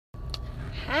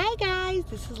Hi guys,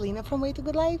 this is Lena from Way to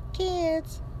Good Life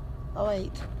Kids. Oh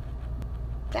wait,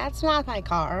 that's not my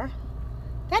car.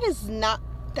 That is not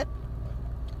that.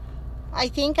 I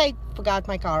think I forgot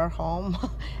my car home.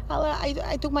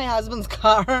 I took my husband's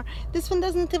car. This one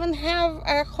doesn't even have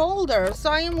a holder,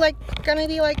 so I am like gonna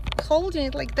be like holding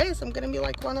it like this. I'm gonna be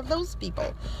like one of those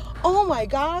people. Oh my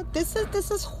god, this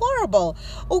is horrible.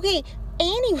 Okay,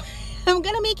 anyway, I'm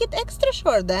gonna make it extra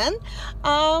short then.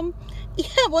 Yeah,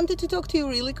 I wanted to talk to you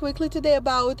really quickly today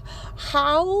about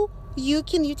how you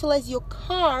can utilize your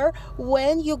car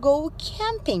when you go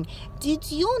camping. Did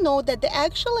you know that they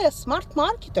actually are smart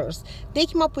marketers? They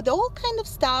came up with all kind of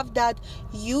stuff that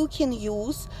you can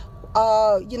use.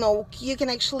 You can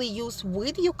actually use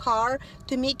with your car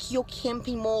to make your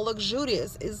camping more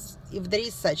luxurious, is if there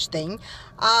is such thing.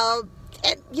 And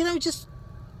just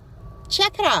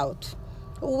check it out.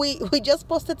 We just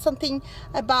posted something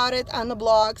about it on the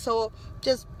blog, so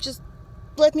just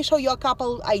let me show you a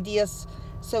couple ideas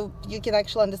so you can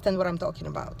actually understand what I'm talking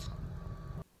about.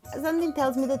 Something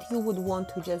tells me that you would want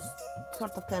to just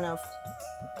sort of kind of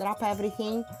drop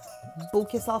everything,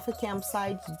 book yourself a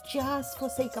campsite just for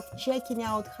sake of checking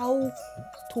out how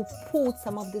to put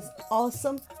some of these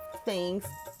awesome things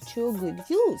to good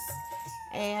use.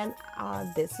 And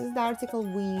this is the article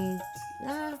we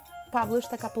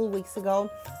published a couple of weeks ago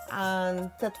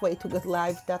on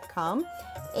thatwaytogoodlife.com,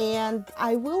 and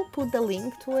I will put the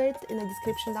link to it in the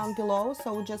description down below,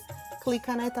 so just click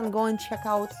on it and go and check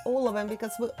out all of them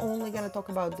because we're only going to talk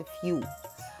about the few.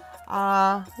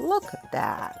 Look at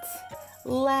that.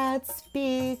 Let's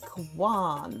pick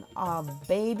one. A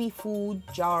baby food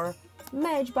jar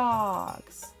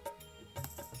matchbox.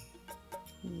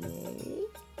 Yay.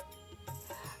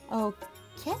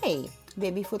 Okay,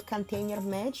 baby food container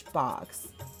matchbox.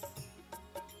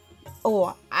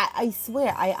 Oh, I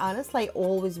swear, I honestly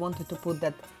always wanted to put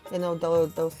that,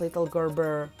 those little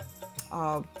Gerber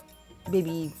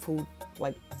baby food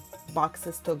like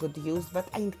boxes to good use, but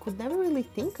I could never really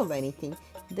think of anything.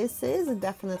 This is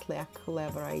definitely a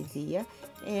clever idea,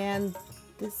 and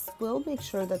this will make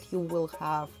sure that you will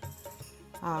have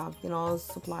a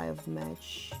supply of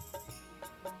match,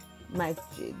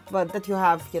 but that you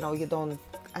have, you don't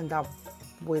end up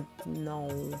with no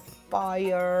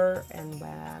fire and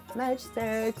wet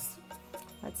matchsticks.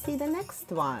 Let's see the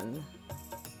next one.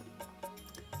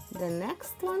 The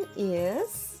next one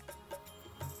is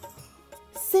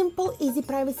simple, easy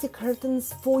privacy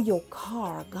curtains for your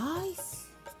car. Guys,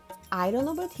 I don't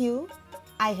know about you,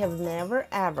 I have never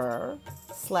ever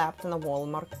slept in a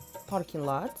Walmart parking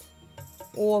lot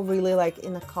or really like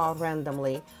in a car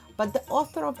randomly, but the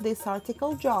author of this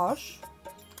article, Josh,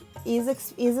 is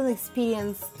an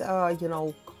experienced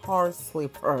car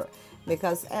sleeper,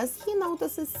 because as he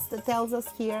tells us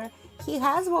here, he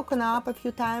has woken up a few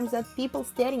times at people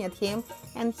staring at him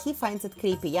and he finds it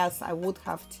creepy. Yes, I would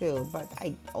have too, but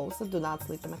I also do not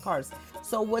sleep in the cars.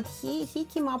 So what he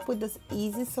came up with this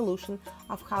easy solution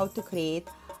of how to create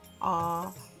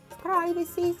a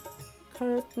privacy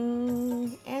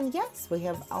curtain. And yes, we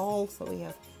have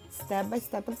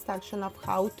step-by-step instruction of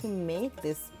how to make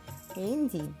this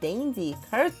handy dandy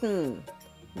curtain.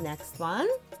 Next one,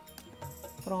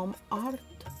 from Art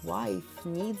Wife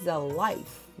Needs a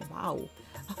Life. Wow.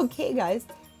 Okay guys,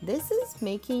 this is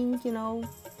making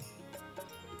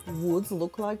woods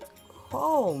look like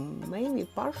home, maybe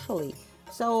partially.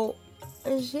 So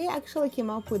she actually came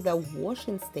up with a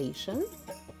washing station,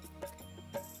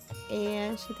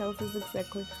 and she tells us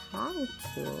exactly how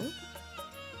to.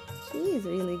 She is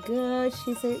really good.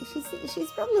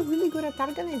 She's probably really good at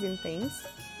organizing things.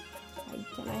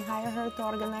 Can I hire her to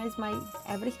organize my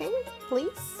everything,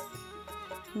 please?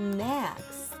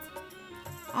 Next.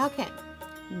 Okay,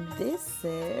 this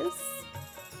is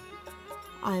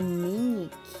a mini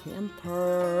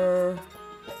camper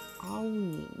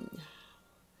awning.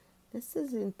 This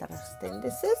is interesting.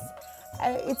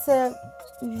 It's a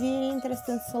very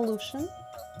interesting solution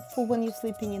for when you're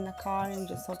sleeping in a car and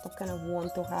just sort of kind of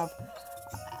want to have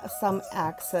some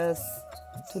access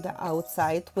to the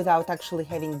outside without actually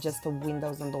having just the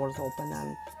windows and doors open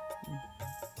and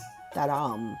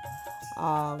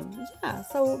yeah,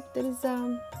 so there's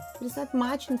not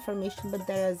much information, but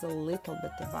there is a little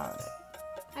bit about it.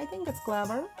 I think it's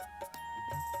clever.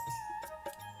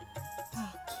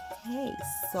 Okay,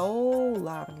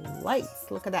 solar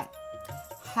lights. Look at that.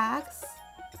 Hacks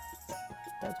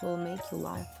that will make you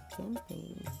life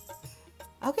camping.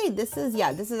 Okay, this is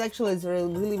actually a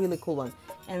really cool one,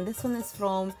 and this one is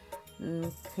from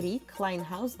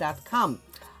creeklinehouse.com.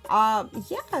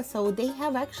 Yeah, so they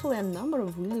have actually a number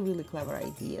of really clever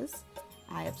ideas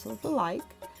I absolutely like.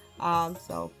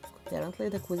 So Apparently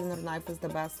the Cuisinart knife is the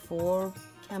best for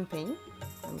camping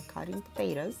and cutting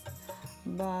potatoes,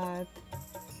 but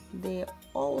they're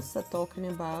also talking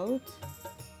about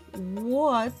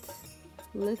what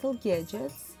little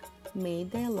gadgets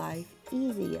made their life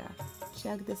easier.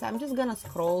 Check this. I'm just gonna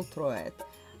scroll through it.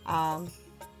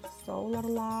 Solar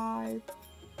lights.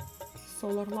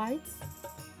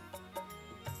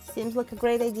 Seems like a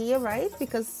great idea, right?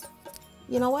 Because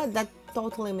you know what? That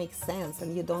totally makes sense,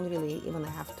 and you don't really even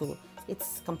have to.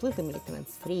 It's completely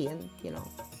maintenance free, and you know,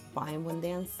 buy them when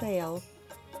they're on sale.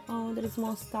 Oh, there is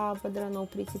more stuff, but there are no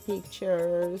pretty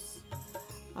pictures.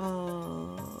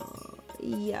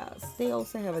 Yes, they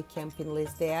also have a camping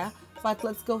list there, but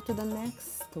let's go to the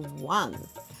next one.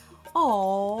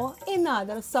 Oh,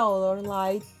 another solar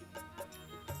light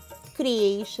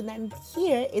creation, and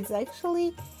here it's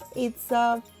actually it's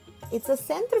a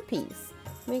centerpiece,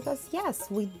 because yes,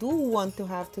 we do want to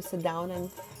have to sit down, and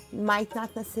might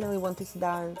not necessarily want to sit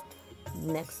down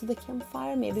next to the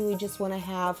campfire. Maybe we just want to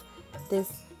have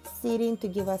this sitting to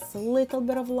give us a little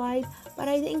bit of light, but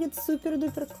I think it's super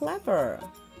duper clever,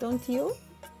 don't you?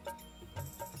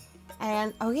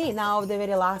 And okay, now the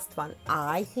very last one.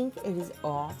 I think it is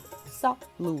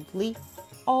absolutely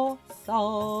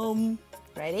awesome.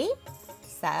 Ready,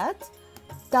 set,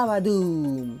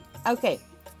 tabadoom. Okay,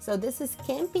 so this is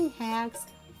camping hacks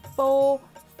for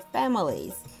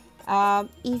families.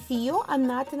 If you are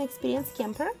not an experienced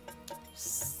camper,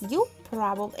 you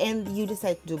probably, and you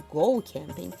decide to go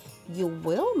camping, you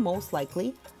will most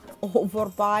likely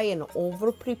overbuy and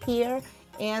over prepare,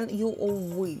 and you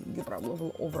probably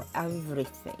will over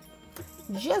everything,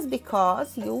 just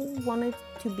because you want it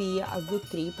to be a good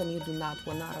trip and you do not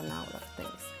want to run out of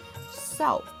things.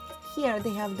 So here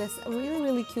they have this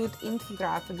really cute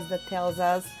infographics that tells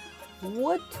us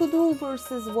what to do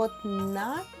versus what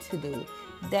not to do,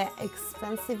 the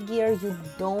expensive gear you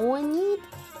don't need,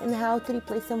 and how to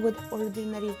replace them with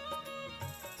ordinary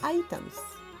items.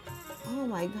 Oh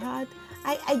my God,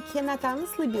 I cannot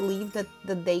honestly believe that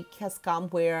the day has come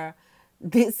where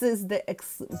this is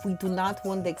we do not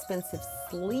want the expensive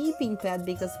sleeping pad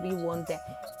because we want the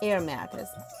air mattress.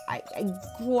 I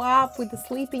grew up with the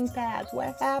sleeping pad.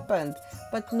 What happened?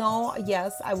 But no,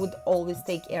 yes, I would always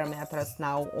take air mattress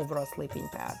now over a sleeping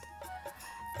pad.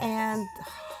 And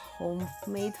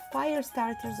homemade fire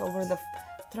starters over the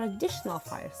traditional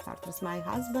fire starters. My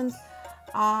husband,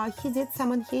 he did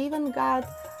some, and he even got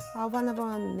one of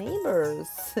our neighbors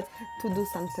to do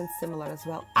something similar as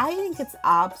well. I think it's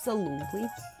absolutely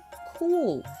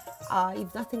cool.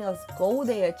 If nothing else, go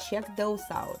there, check those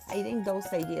out. I think those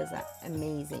ideas are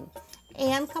amazing.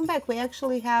 And come back, we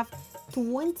actually have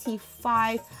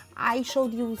 25. I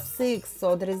showed you 6,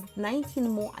 so there is 19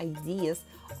 more ideas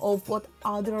of what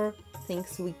other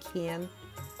things we can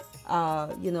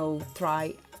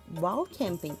try while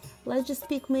camping. Let's just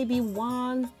pick maybe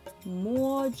one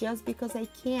more just because I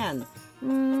can.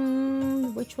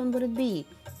 Which one would it be?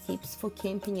 Tips for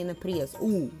camping in a Prius.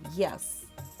 Ooh, yes,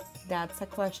 that's a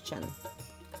question.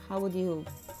 How would you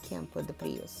camp with the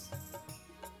Prius?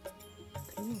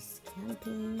 Prius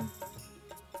camping.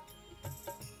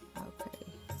 Okay.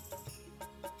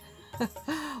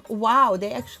 Wow,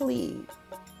 they actually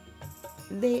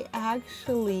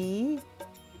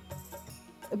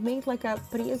made like a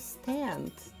Prius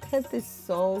stand. That is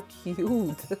so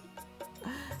cute.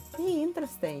 Very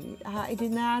interesting. I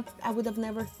would have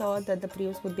never thought that the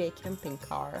Prius would be a camping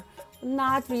car.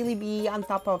 Not really be on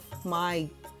top of my,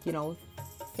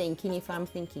 thinking if I'm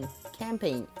thinking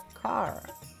camping car.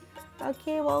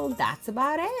 Okay, well, that's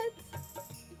about it.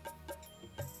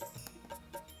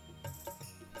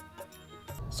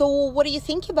 So what do you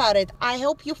think about it? I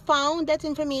hope you found that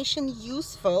information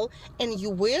useful and you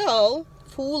will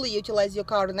fully utilize your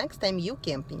car next time you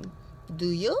camping.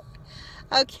 Do you?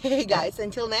 Okay guys,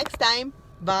 until next time,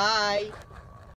 bye.